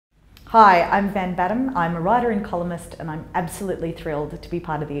Hi, I'm Van Badham. I'm a writer and columnist, and I'm absolutely thrilled to be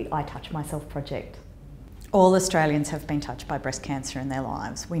part of the I Touch Myself project. All Australians have been touched by breast cancer in their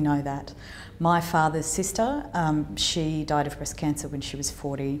lives. We know that. My father's sister, she died of breast cancer when she was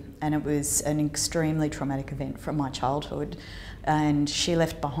 40, and it was an extremely traumatic event from my childhood. And she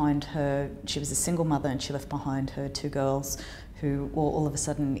left behind her, she was a single mother, and she left behind her two girls who were all of a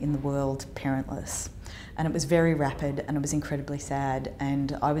sudden in the world parentless. And it was very rapid and it was incredibly sad,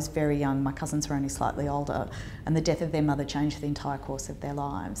 and I was very young, my cousins were only slightly older, and the death of their mother changed the entire course of their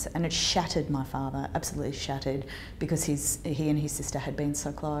lives, and it shattered my father, absolutely shattered, because he and his sister had been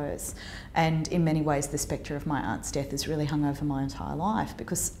so close. And in many ways the spectre of my aunt's death has really hung over my entire life,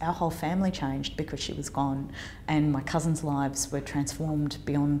 because our whole family changed because she was gone, and my cousins' lives were transformed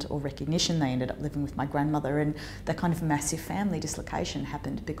beyond all recognition. They ended up living with my grandmother, and that kind of massive family dislocation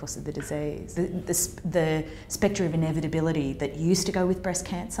happened because of the disease. The spectre of inevitability that used to go with breast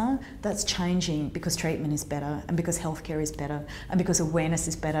cancer, that's changing because treatment is better, and because healthcare is better, and because awareness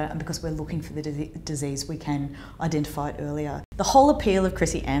is better, and because we're looking for the disease, we can identify it earlier. The whole appeal of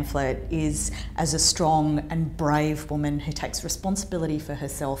Chrissy Amphlett is as a strong and brave woman who takes responsibility for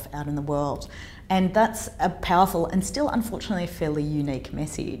herself out in the world. And that's a powerful and still unfortunately fairly unique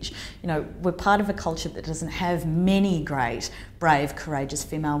message. You know, we're part of a culture that doesn't have many great, brave, courageous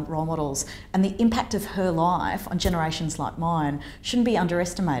female role models, and the impact of her life on generations like mine shouldn't be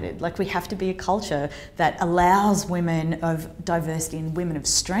underestimated. Like, we have to be a culture that allows women of diversity and women of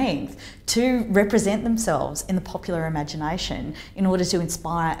strength to represent themselves in the popular imagination in order to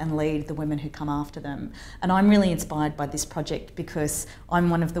inspire and lead the women who come after them. And I'm really inspired by this project because I'm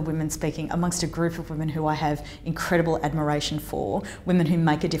one of the women speaking amongst a group of women who I have incredible admiration for, women who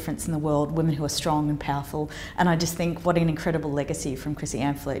make a difference in the world, women who are strong and powerful. And I just think what an incredible legacy from Chrissy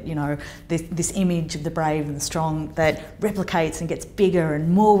Amphlett, you know, this image of the brave and the strong that replicates and gets bigger, and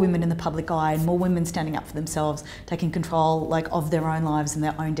more women in the public eye, and more women standing up for themselves, taking control of their own lives and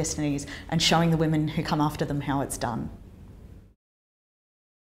their own destinies, and showing the women who come after them how it's done.